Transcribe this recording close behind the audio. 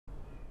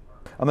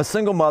I'm a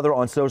single mother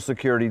on Social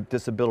Security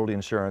disability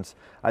insurance.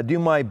 I do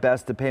my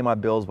best to pay my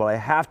bills, but I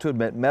have to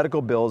admit medical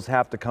bills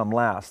have to come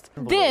last.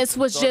 This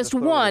was just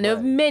one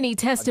of many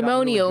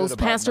testimonials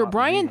Pastor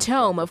Brian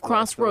Tome of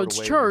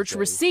Crossroads Church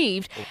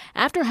received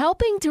after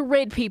helping to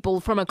rid people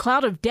from a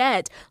cloud of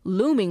debt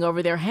looming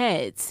over their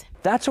heads.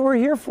 That's what we're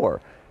here for.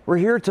 We're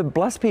here to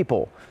bless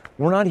people.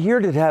 We're not here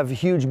to have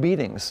huge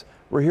meetings.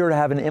 We're here to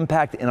have an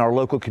impact in our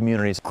local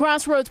communities.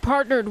 Crossroads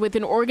partnered with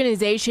an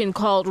organization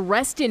called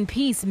Rest in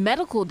Peace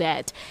Medical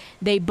Debt.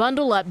 They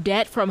bundle up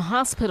debt from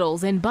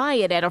hospitals and buy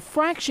it at a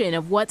fraction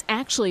of what's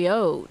actually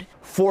owed.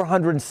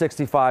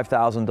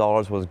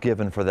 $465,000 was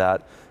given for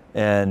that,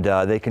 and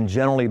they can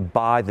generally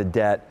buy the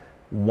debt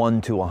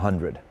 1 to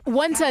 100.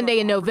 One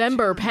Sunday in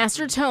November,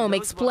 Pastor Tome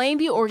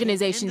explained the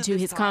organization to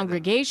his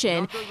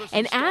congregation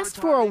and asked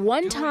for a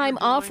one-time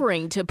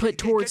offering to put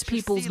towards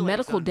people's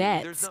medical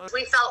debts.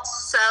 We felt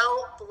so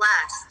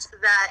blessed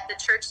that the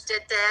church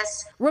did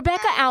this.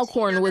 Rebecca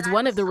Alcorn was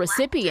one of the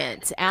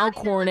recipients.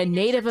 Alcorn, a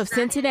native of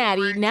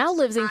Cincinnati, now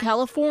lives in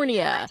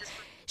California.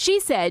 She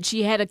said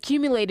she had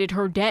accumulated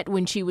her debt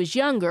when she was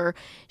younger.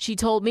 She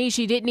told me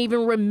she didn't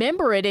even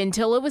remember it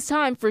until it was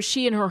time for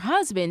she and her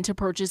husband to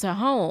purchase a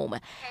home.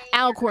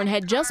 Alcorn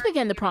had just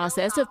begun the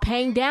process of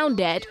paying down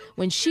debt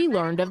when she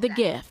learned of the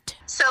gift.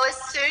 So as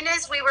soon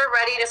as we were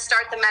ready to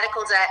start the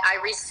medical debt, I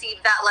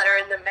received that letter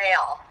in the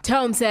mail.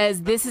 Tome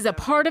says this is a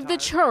part of the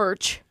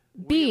church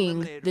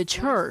being the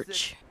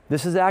church.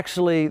 This is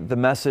actually the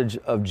message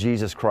of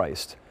Jesus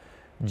Christ.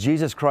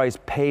 Jesus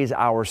Christ pays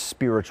our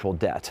spiritual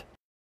debt.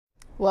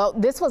 Well,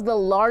 this was the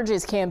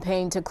largest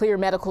campaign to clear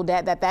medical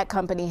debt that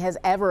company has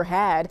ever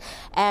had,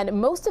 and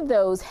most of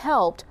those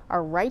helped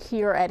are right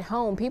here at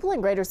home. People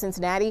in Greater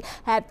Cincinnati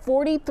had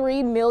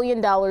 $43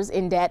 million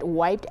in debt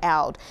wiped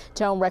out.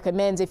 Tome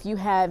recommends if you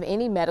have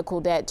any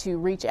medical debt to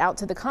reach out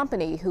to the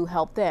company who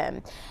helped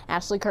them.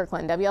 Ashley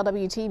Kirkland,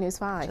 WLWT News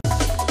 5.